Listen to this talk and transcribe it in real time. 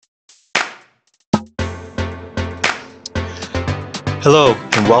Hello,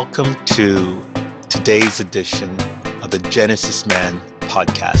 and welcome to today's edition of the Genesis Man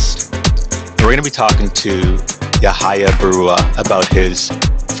podcast. We're going to be talking to Yahaya Baruwa about his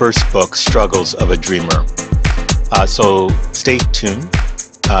first book, Struggles of a Dreamer. So stay tuned.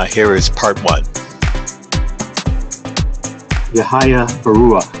 Here is part one. Yahaya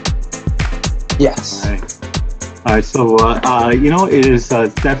Baruwa. Yes. All right. So, it is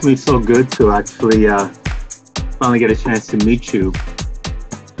definitely so good to actually finally get a chance to meet you.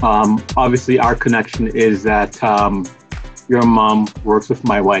 Obviously, our connection is that your mom works with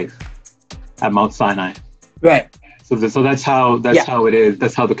my wife at Mount Sinai. Right. So that's how it is.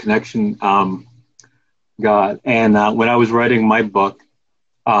 That's how the connection got. And when I was writing my book,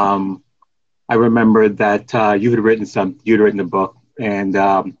 I remembered that you'd written a book, and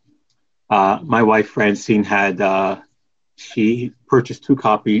my wife Francine had she purchased 2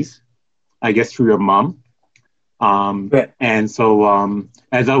 copies, I guess through your mom. Right. And so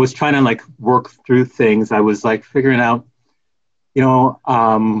as I was trying to work through things, I was figuring out,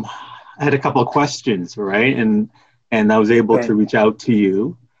 I had a couple of questions, right? And I was able to reach out to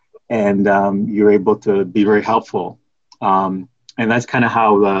you, and you were able to be very helpful. And that's kind of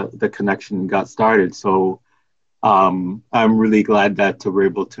how the connection got started. So I'm really glad that we're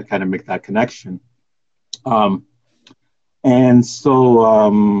able to kind of make that connection. And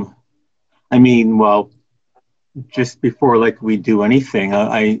so, just before we do anything,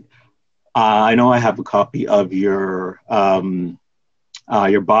 I know I have a copy of your bio,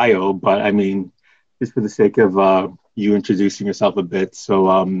 but I mean, just for the sake of you introducing yourself a bit. So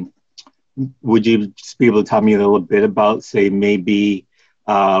would you just be able to tell me a little bit about, say, maybe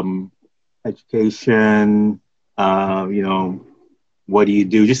education, what do you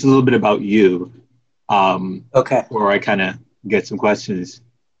do? Just a little bit about you. Okay. Before I kind of get some questions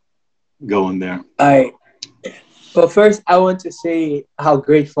going there. All right. Well, first, I want to say how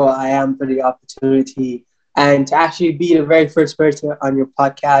grateful I am for the opportunity and to actually be the very first person on your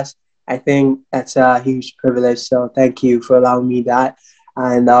podcast. I think that's a huge privilege. So thank you for allowing me that.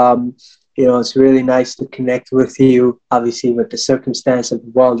 And, it's really nice to connect with you. Obviously, with the circumstance of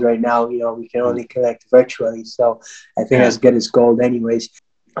the world right now, we can only connect virtually. So I think that's good as gold anyways.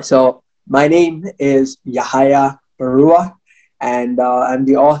 So my name is Yahaya Baruwa, and I'm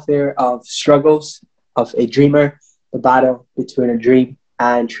the author of Struggles of a Dreamer, the battle between a dream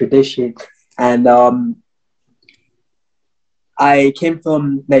and tradition. And I came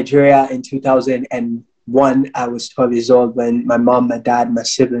from Nigeria in 2001. I was 12 years old when my mom, my dad, my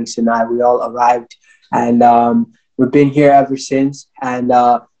siblings, and we all arrived. And we've been here ever since. And,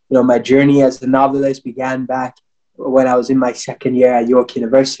 my journey as a novelist began back when I was in my second year at York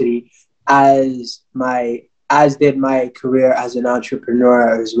University, as did my career as an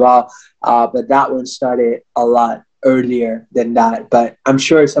entrepreneur as well. But that one started a lot earlier than that. But I'm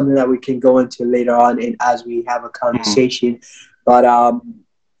sure it's something that we can go into later on as we have a conversation. But,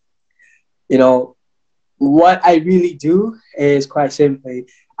 what I really do is quite simply,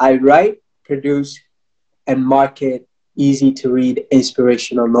 I write, produce, and market easy to read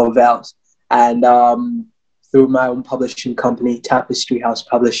inspirational novels. And through my own publishing company, Tapestry House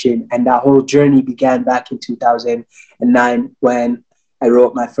Publishing. And that whole journey began back in 2009 when I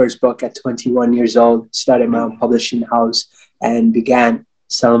wrote my first book at 21 years old, started my own publishing house, and began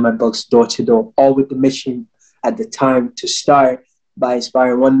selling my books door to door, all with the mission at the time to start by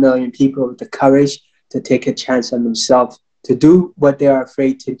inspiring 1 million people with the courage to take a chance on themselves, to do what they are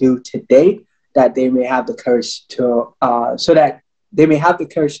afraid to do today, that they may have the courage to, so that they may have the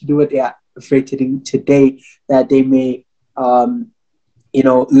courage to do what they are afraid to do today, that they may,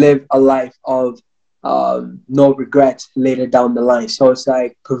 live a life of no regrets later down the line. So it's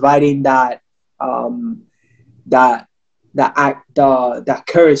providing that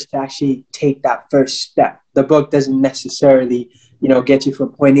courage to actually take that first step. The book doesn't necessarily, get you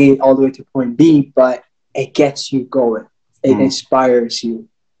from point A all the way to point B, but it gets you going. It inspires you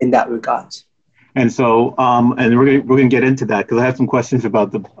in that regards. And so, and we're gonna get into that because I have some questions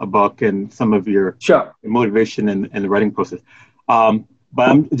about the book and some of your motivation and the writing process. But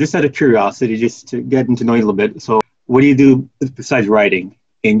I'm just out of curiosity, just to get into know you a little bit. So, what do you do besides writing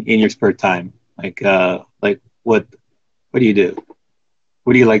in your spare time? What do you do?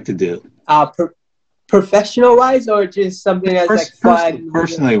 What do you like to do? Professional wise, or just something that's fun?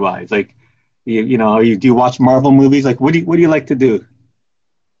 Personally wise, do you watch Marvel movies? What do you like to do?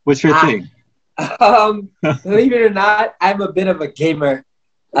 What's your thing? Believe it or not, I'm a bit of a gamer.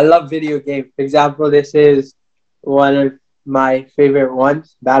 I love video games. For example, this is one of my favorite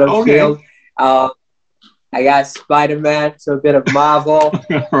ones, Battlefield. Okay. I got Spider-Man, so a bit of Marvel,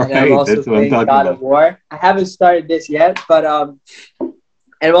 and I'm Right, also that's what I'm playing talking God of about. War. I haven't started this yet, but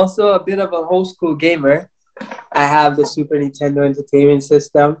I'm also a bit of a old school gamer. I have the Super Nintendo Entertainment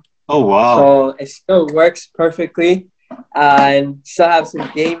System, Oh wow. so it still works perfectly, and still have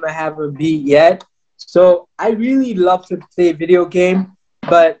some game I haven't beat yet. So I really love to play video game,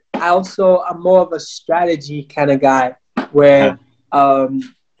 but I'm more of a strategy kind of guy Uh-huh. where um,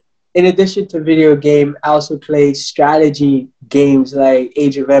 in addition to video game, I also play strategy games like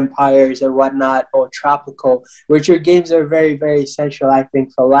Age of Empires or whatnot, or Tropical, which are games that are very, very essential, I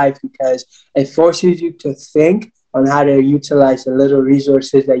think, for life because it forces you to think on how to utilize the little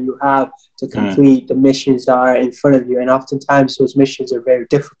resources that you have to Uh-huh. complete the missions that are in front of you. And oftentimes those missions are very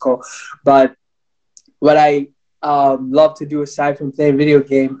difficult. But what I love to do aside from playing video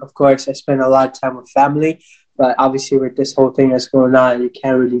game, of course, I spend a lot of time with family. But obviously, with this whole thing that's going on, you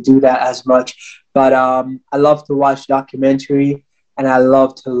can't really do that as much. But I love to watch documentary, and I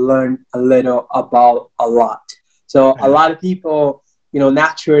love to learn a little about a lot. So a Yeah. lot of people,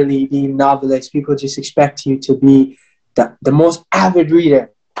 naturally being novelists, people just expect you to be the most avid reader.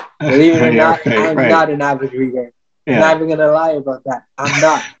 Believe it or Yeah, not, right, I'm right. not an avid reader. I'm Yeah. not even gonna lie about that. I'm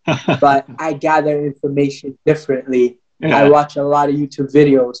not. But I gather information differently. I Yeah. watch a lot of YouTube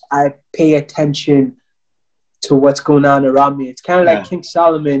videos. I pay attention to what's going on around me. It's kind of like Yeah. King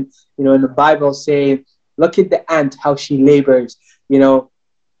Solomon, in the Bible saying, look at the ant, how she labors, you know,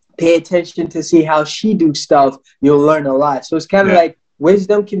 pay attention to see how she do stuff. You'll learn a lot. So it's kind of Yeah. like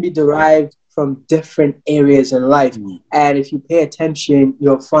wisdom can be derived from different areas in life. Mm. And if you pay attention,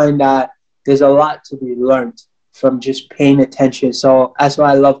 you'll find that there's a lot to be learned from just paying attention. So that's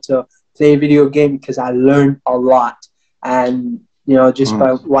why I love to play video game because I learn a lot. And, just Mm.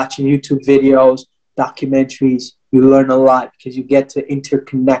 by watching YouTube videos, documentaries, you learn a lot because you get to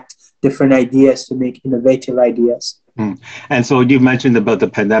interconnect different ideas to make innovative ideas. Mm. And so you mentioned about the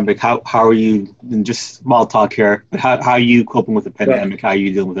pandemic. How are you, and just small talk here, but how are you coping with the Right. pandemic? How are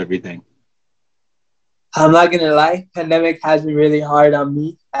you dealing with everything? I'm not gonna lie, pandemic has been really hard on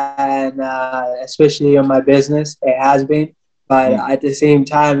me, and especially on my business, it has been. But Mm. at the same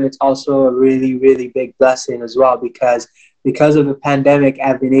time, it's also a really, really big blessing as well because of the pandemic,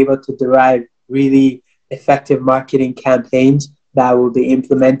 I've been able to derive really effective marketing campaigns that I will be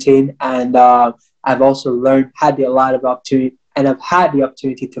implementing, and I've also had a lot of opportunity, and I've had the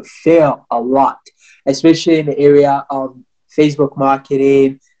opportunity to fail a lot, especially in the area of Facebook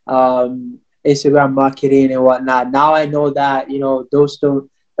marketing. Instagram marketing and whatnot. Now I know that, those don't,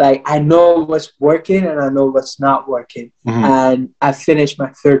 like, I know what's working and I know what's not working. Hmm. And I finished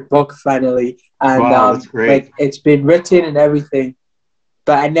my third book finally. And Wow, that's great. like it's been written and everything,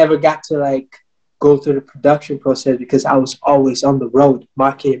 but I never got to like go through the production process because I was always on the road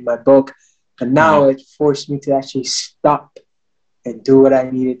marketing my book. And Uh-huh. now it forced me to actually stop and do what I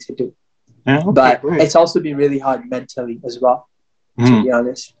needed to do. Yeah, okay, But great. it's also been really hard mentally as well, to Hmm. be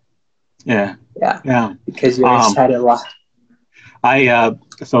honest. Yeah, Yeah, yeah. because you're Um, inside a lot. I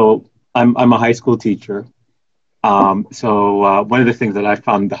so I'm a high school teacher. So one of the things that I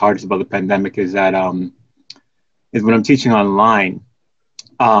found the hardest about the pandemic is that is when I'm teaching online,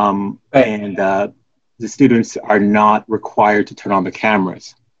 Right, and the students are not required to turn on the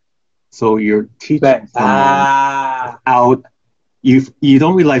cameras. So you're teaching right. someone out. You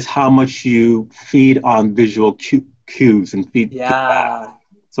don't realize how much you feed on visual cues and feedback. Yeah,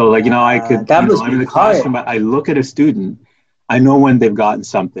 So like I yeah. could That must I'm in be the hard. classroom. I look at a student. I know when they've gotten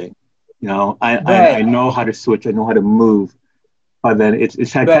something. I Right, know how to switch. I know how to move. But then it's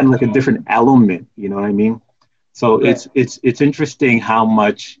had kind of right, like a different element. You know what I mean? So right. it's interesting how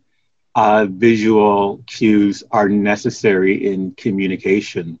much visual cues are necessary in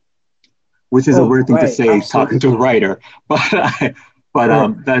communication, which is a Oh, weird thing to right. say talking to a Absolutely. writer, but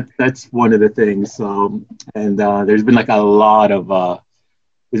Right. that's one of the things. So and there's been like a lot of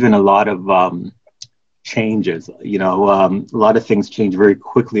changes. A lot of things change very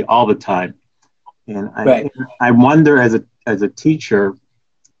quickly all the time, and Right. I wonder as a teacher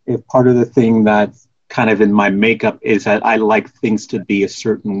if part of the thing that's kind of in my makeup is that I like things to be a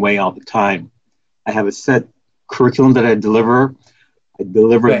certain way all the time. I have a set curriculum that I deliver. I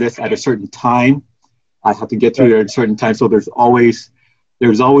deliver Right. this at a certain time. I have to get through Right. it at a certain time. So there's always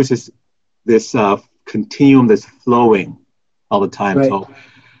this continuum that's flowing all the time. Right.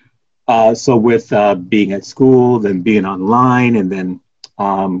 So with being at school, then being online, and then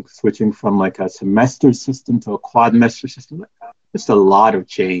switching from like a semester system to a quadmester system, just a lot of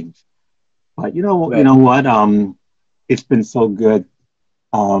change. But you Right. know what? It's been so good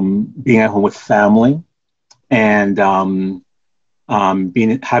being at home with family and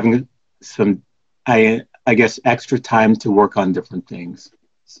being having some. I guess, extra time to work on different things.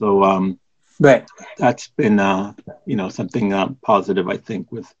 So Right. that's been, something positive, I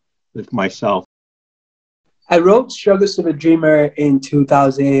think, with myself. I wrote Struggles of a Dreamer in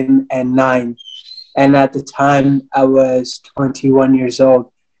 2009. And at the time, I was 21 years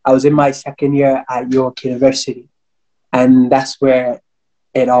old. I was in my second year at York University. And that's where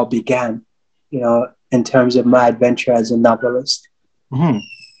it all began, in terms of my adventure as a novelist. Mm-hmm.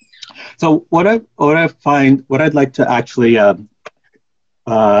 So what I'd like to actually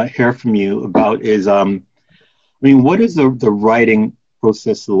hear from you about is, I mean, what is the writing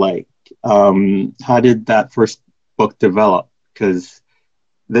process like? How did that first book develop? Because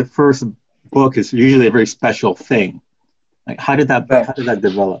the first book is usually a very special thing. Like, Right. how did that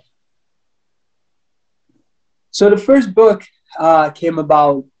develop? So the first book came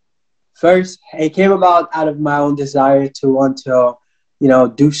about first. It came about out of my own desire to want to,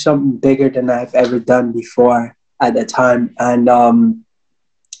 do something bigger than I've ever done before at the time. And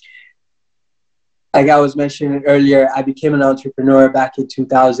like I was mentioning earlier, I became an entrepreneur back in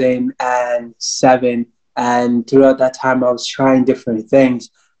 2007. And throughout that time, I was trying different things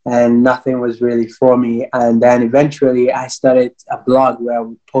and nothing was really for me. And then eventually I started a blog where I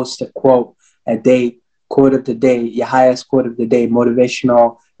would post a quote a day, quote of the day, Yahaya's quote of the day,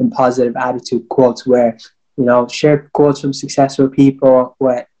 motivational and positive attitude quotes where, share quotes from successful people,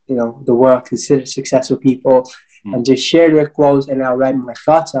 what, the world considers successful people, and just share their quotes and I'll write my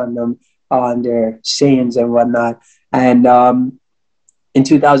thoughts on them, on their sayings and whatnot. And in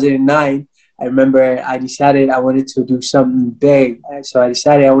 2009, I remember I decided I wanted to do something big. So I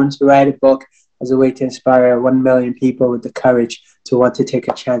decided I wanted to write a book as a way to inspire 1 million people with the courage to want to take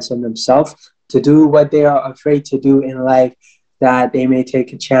a chance on themselves, to do what they are afraid to do in life, that they may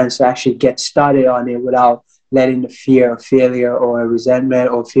take a chance to actually get started on it without letting the fear of failure or resentment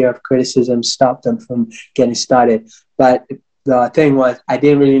or fear of criticism stop them from getting started. But the thing was, I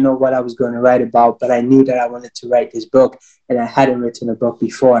didn't really know what I was going to write about, but I knew that I wanted to write this book, and I hadn't written a book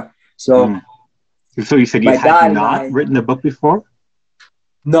before. So, So you said you my had dad and not I, written a book before?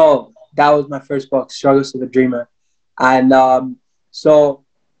 no, that was my first book, Struggles of a Dreamer. And so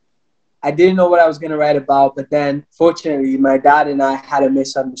I didn't know what I was going to write about, but then fortunately, my dad and I had a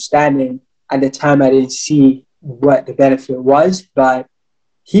misunderstanding. At the time, I didn't see what the benefit was, but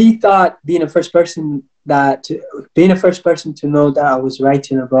he thought being the first person to know that I was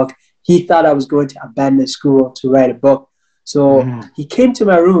writing a book, he thought I was going to abandon school to write a book. So Mm-hmm. he came to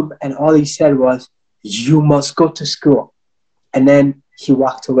my room and all he said was, "You must go to school." And then he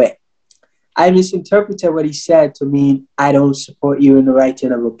walked away. I misinterpreted what he said to mean I don't support you in the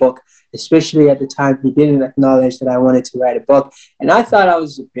writing of a book, especially at the time he didn't acknowledge that I wanted to write a book. And I thought I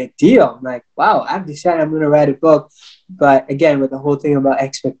was a big deal. I'm like, wow, I've decided I'm going to write a book. But again, with the whole thing about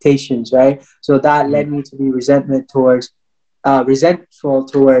expectations, right? So that led me to be resentful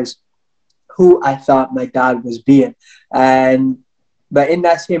towards who I thought my dad was being. But in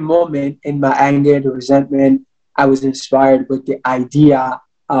that same moment, in my anger, the resentment, I was inspired with the idea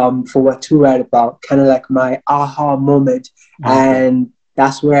for what to write about, kind of like my aha moment. Okay. And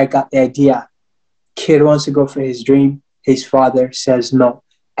that's where I got the idea. Kid wants to go for his dream. His father says no.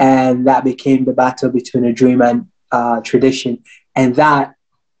 And that became the battle between a dream and tradition. And that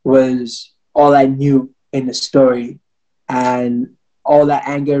was all I knew in the story. And all that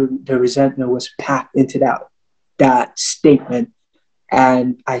anger, the resentment was packed into that statement.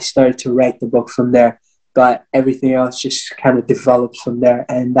 And I started to write the book from there. But everything else just kind of developed from there.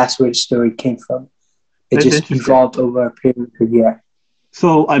 And that's where the story came from. It That's just interesting. evolved over a period of a year.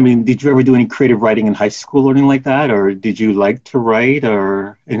 So, I mean, did you ever do any creative writing in high school or anything like that? Or did you like to write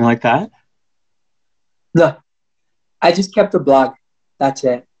or anything like that? No, I just kept a blog. That's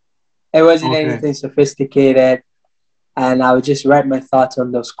it. It wasn't Okay. anything sophisticated. And I would just write my thoughts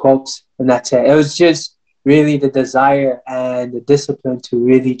on those quotes. And that's it. It was just really the desire and the discipline to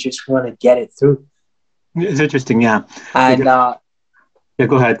really just want to get it through. It's interesting, yeah. And Because, yeah,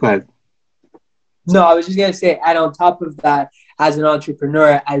 go ahead, go ahead. no, I was just going to say, and on top of that, as an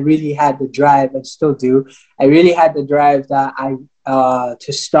entrepreneur, I really had the drive, and still do. I really had the drive that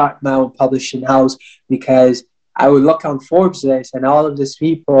to start my own publishing house, because I would look on Forbes list and all of these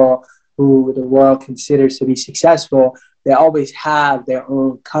people who the world considers to be successful, they always have their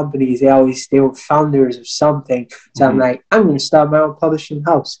own companies. They were founders of something. So I'm Mm-hmm. like, I'm going to start my own publishing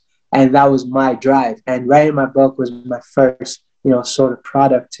house. And that was my drive. And writing my book was my first, sort of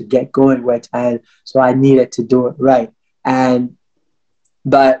product to get going with. And so I needed to do it right.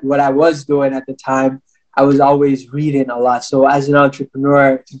 But what I was doing at the time, I was always reading a lot. So as an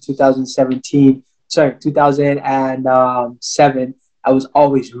entrepreneur in 2007, I was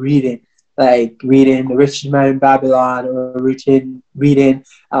always reading. like reading The Richest Man in Babylon or reading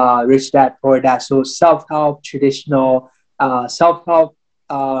Rich Dad Poor Dad. So self-help, traditional self-help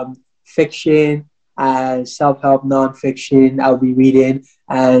fiction and self-help non-fiction I'll be reading,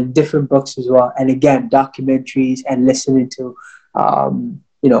 and different books as well. And again, documentaries and listening to,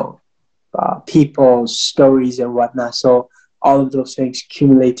 people's stories and whatnot. So all of those things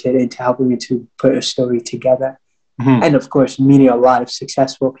accumulated into helping me to put a story together. Mm-hmm. And of course, meeting a lot of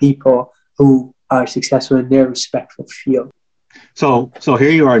successful people who are successful in their respectful field. So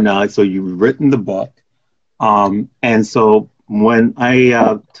here you are now. So you've written the book, and so when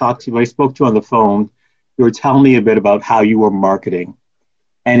I talked to you, when I spoke to you on the phone, you were telling me a bit about how you were marketing,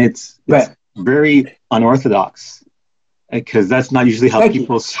 and it's Right. very unorthodox because that's not usually how Thank you.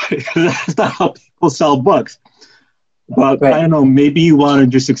 that's not how people sell books. But I Right. don't know, maybe you want to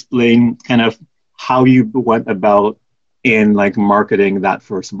just explain kind of how you went about in like marketing that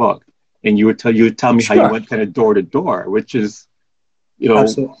first book. And you would tell me how you Sure. went kind of door to door, which is,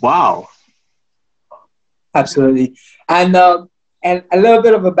 Absolutely. wow. Absolutely. And a little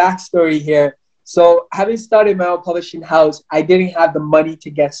bit of a backstory here. So having started my own publishing house, I didn't have the money to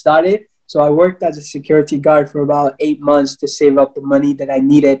get started. So I worked as a security guard for about 8 months to save up the money that I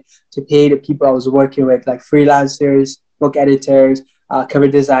needed to pay the people I was working with, like freelancers, book editors, cover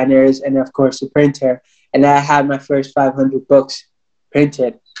designers, and of course the printer. And I had my first 500 books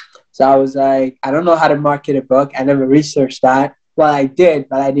printed. So I was like, I don't know how to market a book. I never researched that. Well, I did,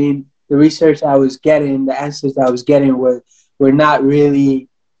 but I didn't. The research I was getting, the answers that I was getting were not really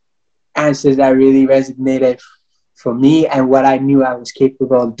answers that really resonated for me and what I knew I was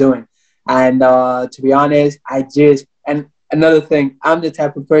capable of doing. And to be honest, and another thing, I'm the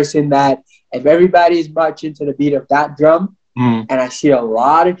type of person that if everybody's marching to the beat of that drum, Mm. and I see a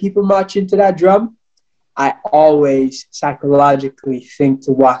lot of people marching to that drum, I always psychologically think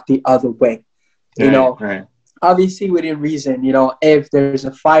to walk the other way. You Right, know, right, obviously within reason, if there's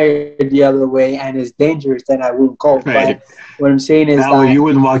a fire the other way and it's dangerous, then I won't go. But right. what I'm saying is That way that you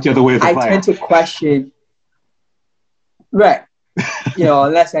wouldn't walk the other way of the I fire. tend to question, right,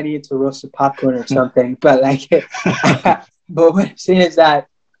 unless I need to roast a popcorn or something. But like, but what I'm saying is that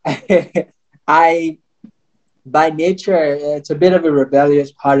I, by nature, it's a bit of a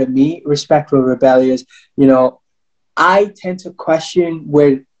rebellious part of me, respectful rebellious. You know, I tend to question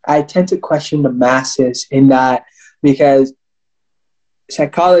the masses in that, because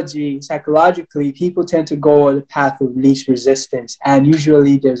psychologically, people tend to go on the path of least resistance. And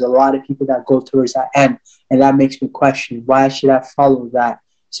usually there's a lot of people that go towards that end. And that makes me question, why should I follow that?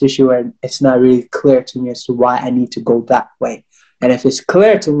 Especially when it's not really clear to me as to why I need to go that way. And if it's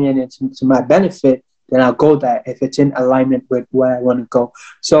clear to me and it's to my benefit, then I'll go there if it's in alignment with where I want to go.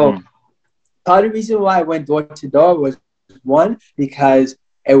 So Mm. part of the reason why I went door to door was, one, because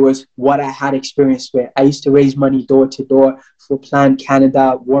it was what I had experience with. I used to raise money door to door for Plan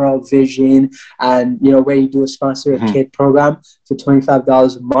Canada, World Vision, and where you do a sponsor a Mm-hmm. kid program for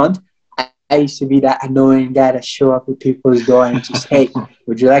 $25 a month. I used to be that annoying guy that show up at people's door and just, hey,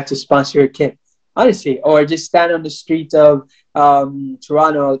 would you like to sponsor a kid? Honestly, or just stand on the street of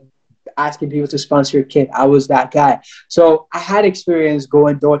Toronto asking people to sponsor a kid. I was that guy. So I had experience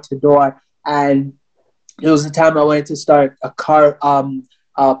going door to door, and it was the time I wanted to start a power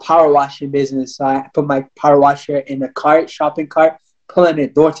washing business. So I put my power washer in a shopping cart, pulling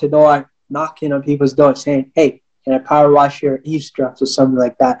it door to door, knocking on people's doors, saying, "Hey, can I power wash your eavesdrops?" or something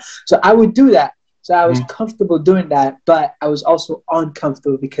like that. So I would do that. So I was Mm-hmm. comfortable doing that, but I was also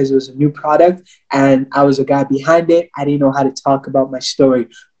uncomfortable because it was a new product and I was a guy behind it. I didn't know how to talk about my story,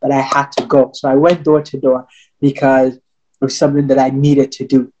 but I had to go. So I went door to door because it was something that I needed to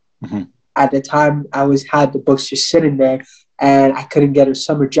do. Mm-hmm. At the time, had the books just sitting there and I couldn't get a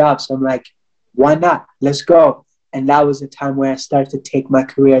summer job. So I'm like, why not? Let's go. And that was the time where I started to take my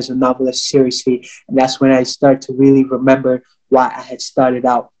career as a novelist seriously. And that's when I started to really remember why I had started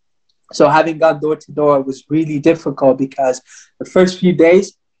out. So having gone door to door was really difficult because the first few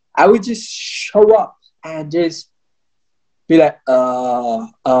days I would just show up and just be like,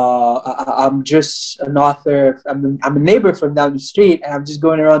 I'm just an author. I'm a neighbor from down the street, and I'm just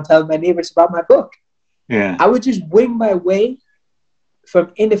going around telling my neighbors about my book. Yeah. I would just wing my way.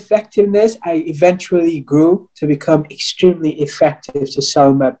 From ineffectiveness, I eventually grew to become extremely effective to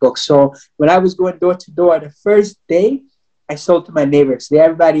sell my book. So when I was going door to door, the first day, I sold to my neighbors.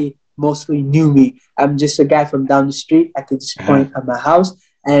 Everybody mostly knew me. I'm just a guy from down the street. I could just Uh-huh. point at my house,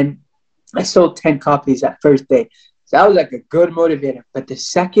 and I sold 10 copies that first day. So that was like a good motivator. But the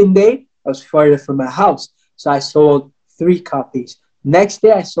second day, I was farther from my house. So I sold 3 copies. Next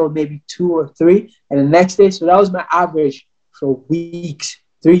day, I sold maybe 2 or 3. And the next day, so that was my average for weeks.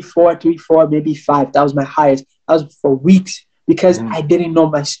 three, four, maybe five. That was my highest. That was for weeks because I didn't know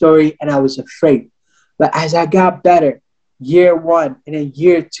my story and I was afraid. But as I got better, year one and then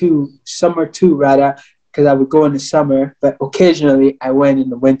year two, summer two rather, because I would go in the summer, but occasionally I went in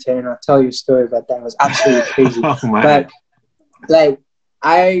the winter, and I'll tell you a story about that. It was absolutely crazy. Oh my. But like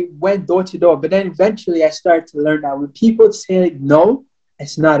I went door to door, but then eventually I started to learn that when people say no,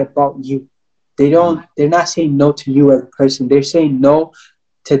 it's not about you. They're not saying no to you as a person. They're saying no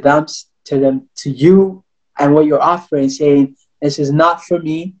to them, to you and what you're offering, saying, this is not for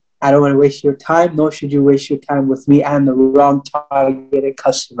me. I don't want to waste your time, nor should you waste your time with me. I'm the wrong targeted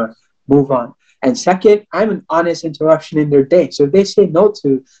customer. Move on. And second, I'm an honest interruption in their day. So if they say no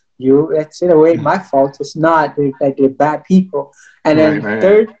to you, it's in a way my fault. It's not like they're bad people. And then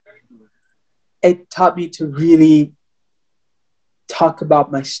third, it taught me to really talk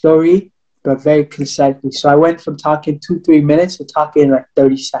about my story, but very concisely. So I went from talking 2-3 minutes to talking in like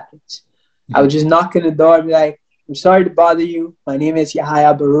 30 seconds. I would just knock on the door and be like, I'm sorry to bother you. My name is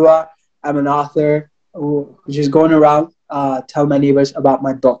Yahaya Baruwa. I'm an author who just going around tell my neighbors about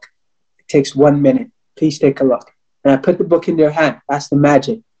my book. It takes 1 minute. Please take a look. And I put the book in their hand. That's the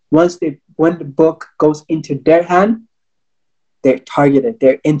magic. When the book goes into their hand, they're targeted.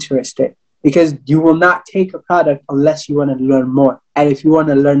 They're interested. Because you will not take a product unless you want to learn more. And if you want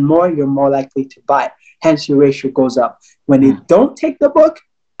to learn more, you're more likely to buy it. Hence, your ratio goes up. When they don't take the book,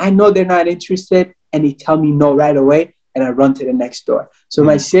 I know they're not interested, and they tell me no right away, and I run to the next door. So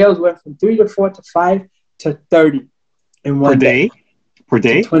my sales went from 3 to 4 to 5 to 30 in one day. Per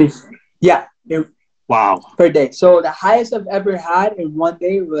day? 20. Yeah. Wow. Per day. So the highest I've ever had in one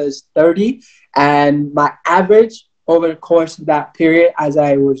day was 30, and my average over the course of that period, as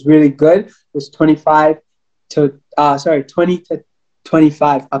I was really good, was 20 to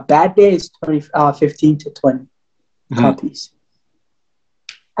 25. A bad day is 15 to 20 copies.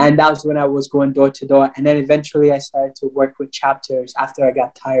 And that was when I was going door to door. And then eventually I started to work with chapters after I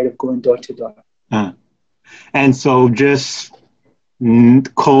got tired of going door to door. And so just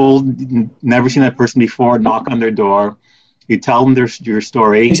cold, never seen that person before, knock on their door. You tell them your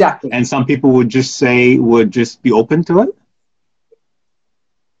story. Exactly. And some people would just be open to it?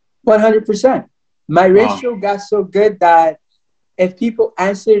 100%. My ratio got so good that if people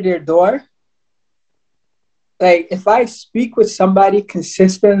answer their door, like if I speak with somebody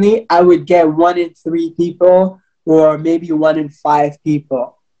consistently, I would get 1 in 3 people or maybe 1 in 5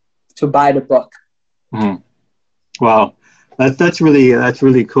 people to buy the book. Wow, that's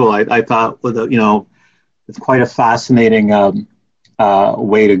really cool. I thought it's quite a fascinating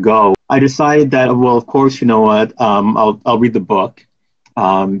way to go. I decided that, well, of course, you know what, I'll read the book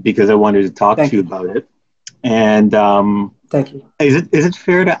because I wanted to talk to you about it. And thank you. Is it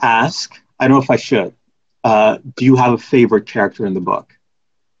fair to ask? I don't know if I should. Do you have a favorite character in the book?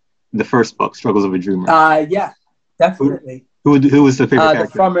 The first book, Struggles of a Dreamer. Yeah, definitely. Who was the favorite character?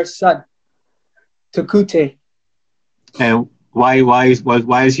 The farmer's son, Tukute. And why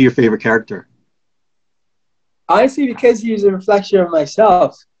is he your favorite character? Honestly, because he was a reflection of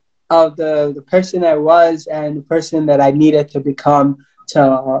myself, of the person I was and the person that I needed to become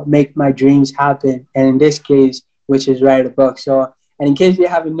to make my dreams happen. And in this case, which is write a book. So, and in case you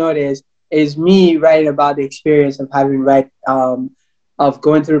haven't noticed, is me writing about the experience of of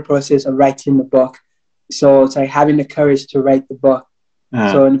going through the process of writing the book. So it's like having the courage to write the book.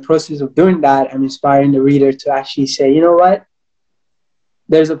 So in the process of doing that, I'm inspiring the reader to actually say, you know what?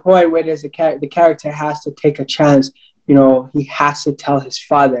 There's a point where the character has to take a chance. You know, he has to tell his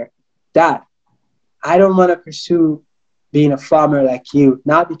father, Dad, I don't want to pursue being a farmer like you.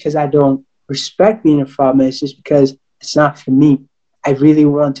 Not because I don't respect being a farmer. It's just because it's not for me. I really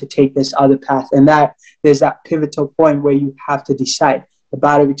want to take this other path. And that there's that pivotal point where you have to decide the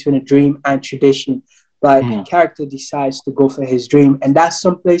battle between a dream and tradition. But the character decides to go for his dream. And that's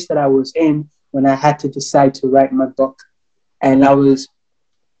some place that I was in when I had to decide to write my book. And that was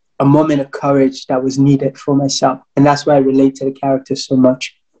a moment of courage that was needed for myself. And that's why I relate to the character so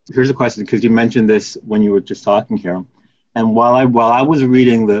much. Here's a question, because you mentioned this when you were just talking here. And while I was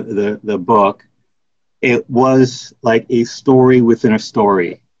reading the book, it was like a story within a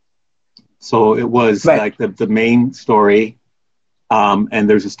story. So it was like the main story, and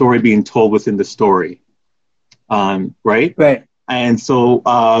there's a story being told within the story, right? Right. And so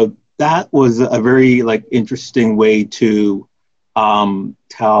that was a very interesting way to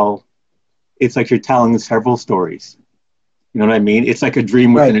tell. It's like you're telling several stories. You know what I mean? It's like a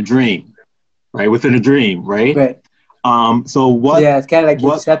dream within a dream, right? Within a dream, right? Right. So what? Yeah, it's kind of like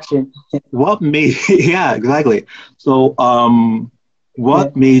Inception. What made? Yeah, exactly. So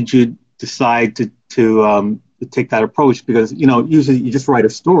what made you decide to take that approach because, usually you just write a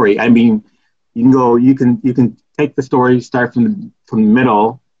story. I mean, you can take the story, start from the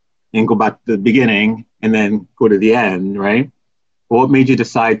middle and go back to the beginning and then go to the end, right? But what made you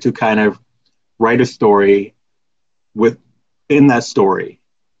decide to kind of write a story within that story,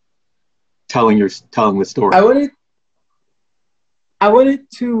 telling the story? I wanted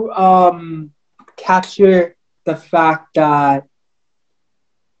to capture the fact that,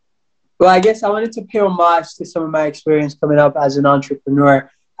 well, I guess I wanted to pay homage to some of my experience coming up as an entrepreneur.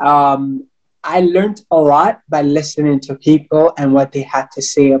 I learned a lot by listening to people and what they had to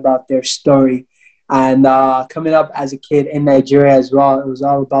say about their story. And coming up as a kid in Nigeria as well, it was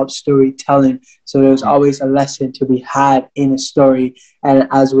all about storytelling. So there was always a lesson to be had in a story. And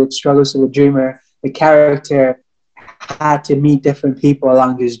as with Struggles of a Dreamer, the character had to meet different people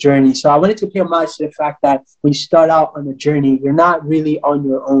along this journey. So I wanted to pay homage to the fact that when you start out on a journey, you're not really on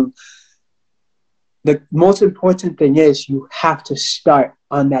your own. The most important thing is you have to start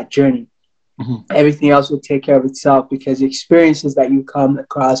on that journey. Mm-hmm. Everything else will take care of itself because the experiences that you come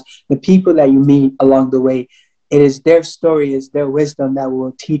across, the people that you meet along the way, it is their story, is their wisdom that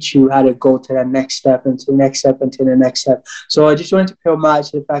will teach you how to go to the next step and to the next step and to the next step. So I just wanted to pay homage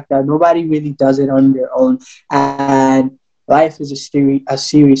to the fact that nobody really does it on their own. And life is a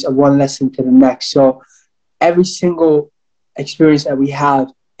series of one lesson to the next. So every single experience that we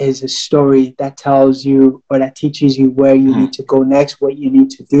have is a story that tells you or that teaches you where you need to go next, what you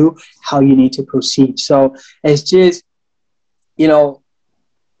need to do, how you need to proceed. So it's just,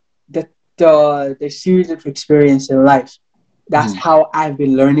 the series of experience in life. That's how I've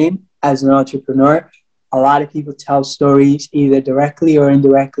been learning as an entrepreneur. A lot of people tell stories either directly or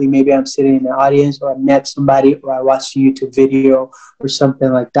indirectly. Maybe I'm sitting in the audience or I met somebody or I watched a YouTube video or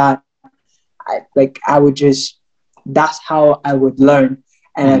something like that. That's how I would learn.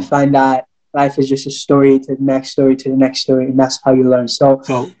 And I find that life is just a story to the next story to the next story. And that's how you learn. So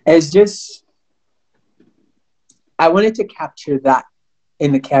it's just, I wanted to capture that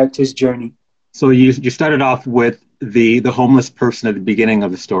in the character's journey. So you started off with the homeless person at the beginning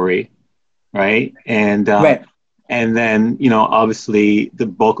of the story, right? And right. And then, obviously the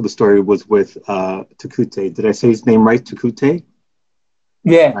bulk of the story was with Takute. Did I say his name right? Takute?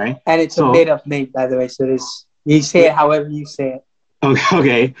 Yeah. Right? And it's a made-up name, by the way. So you say it however you say it.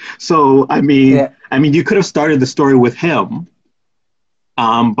 Okay. So, I mean, you could have started the story with him,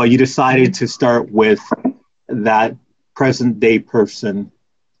 but you decided to start with that present day person,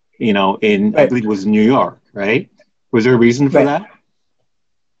 I believe it was New York, right? Was there a reason for that?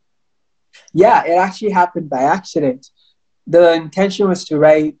 Yeah, it actually happened by accident. The intention was to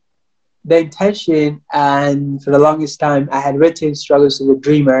write and for the longest time, I had written Struggles of a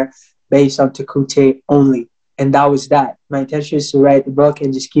Dreamer based on Takute only. And that was that. My intention is to write the book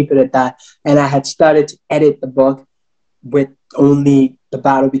and just keep it at that. And I had started to edit the book with only the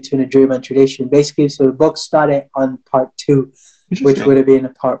battle between a dream and tradition. Basically, so the book started on part 2, which would have been a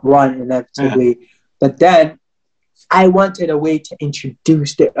part 1 inevitably. Yeah. But then I wanted a way to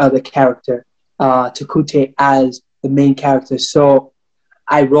introduce the other character, Takute, as the main character. So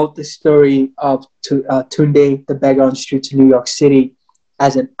I wrote the story of Tunde, the beggar on the streets of New York City,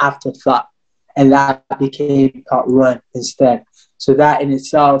 as an afterthought. And that became part 1 instead. So that in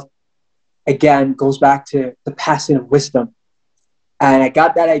itself, again, goes back to the passing of wisdom. And I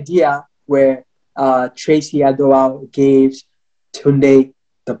got that idea where Tracy Adoal gave Tunde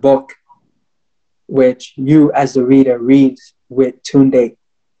the book, which you as the reader reads with Tunde.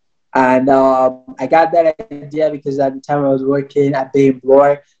 And I got that idea because at the time I was working at Bay and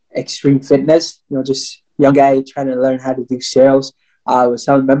Bloor Extreme Fitness, just young guy trying to learn how to do sales. I was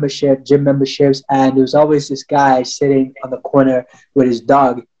selling gym memberships, and there was always this guy sitting on the corner with his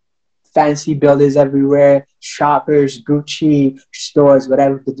dog. Fancy buildings everywhere, shoppers, Gucci stores,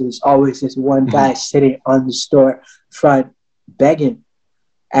 whatever. But there's always this one guy sitting on the store front begging.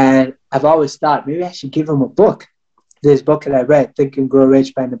 And I've always thought maybe I should give him a book. This book that I read, Think and Grow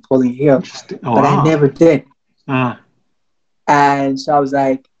Rich by Napoleon Hill, but I never did. And so I was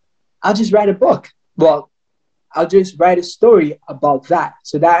like, I'll just write a book. Well, I'll just write a story about that.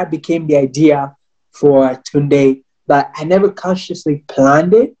 So that became the idea for Tunde, but I never consciously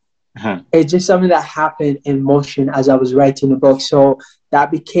planned it. It's just something that happened in motion as I was writing the book. So that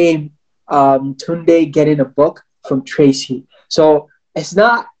became Tunde getting a book from Tracy. So it's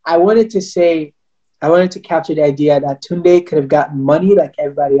not, I wanted to capture the idea that Tunde could have gotten money like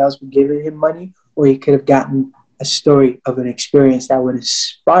everybody else would give him money, or he could have gotten a story of an experience that would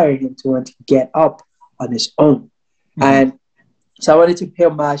inspire him to want to get up on his own. And so I wanted to pay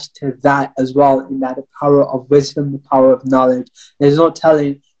homage to that as well, in that the power of wisdom, the power of knowledge. There's no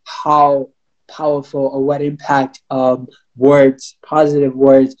telling how powerful or what impact words, positive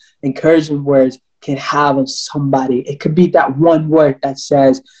words, encouraging words can have on somebody. It could be that one word that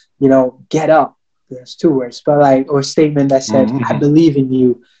says, get up. There's two words, but or statement that says, I believe in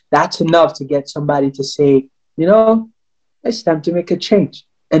you. That's enough to get somebody to say, it's time to make a change.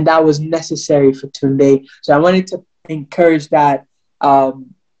 And that was necessary for Tunde. So I wanted to encourage that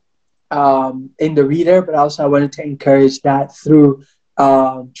in the reader, but also I wanted to encourage that through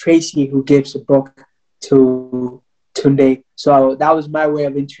Tracy, who gives the book to Tunde. So that was my way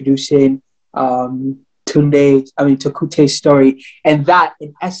of introducing Takute's story. And that,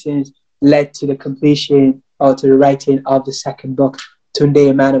 in essence, led to the completion or to the writing of the second book, Tunde,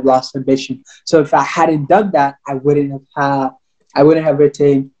 A Man of Lost Ambition. So if I hadn't done that, I wouldn't have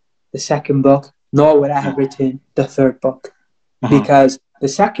written the second book, nor would I have written the third book. Because the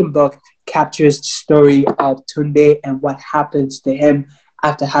second book captures the story of Tunde and what happens to him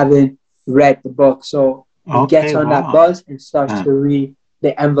after having read the book. So he gets on that bus and starts to read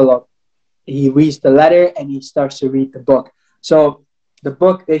the envelope. He reads the letter and he starts to read the book. So the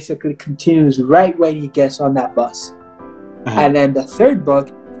book basically continues right when he gets on that bus. And then the third book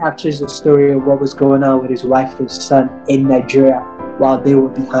captures the story of what was going on with his wife and son in Nigeria while they were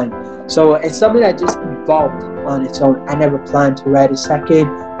behind. So it's something that just evolved on its own. I never planned to write a second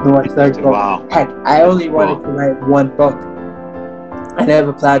nor a third book. Wow. Heck, I only wanted to write one book. I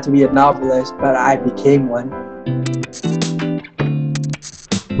never planned to be a novelist, but I became one.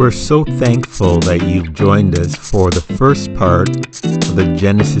 We're so thankful that you've joined us for the first part of the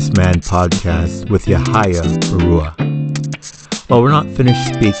Genesis Man podcast with Yahaya Baruwa. While we're not finished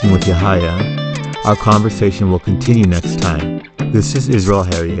speaking with Yahaya, our conversation will continue next time. This is Israel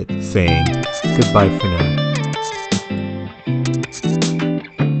Harriet saying goodbye for now.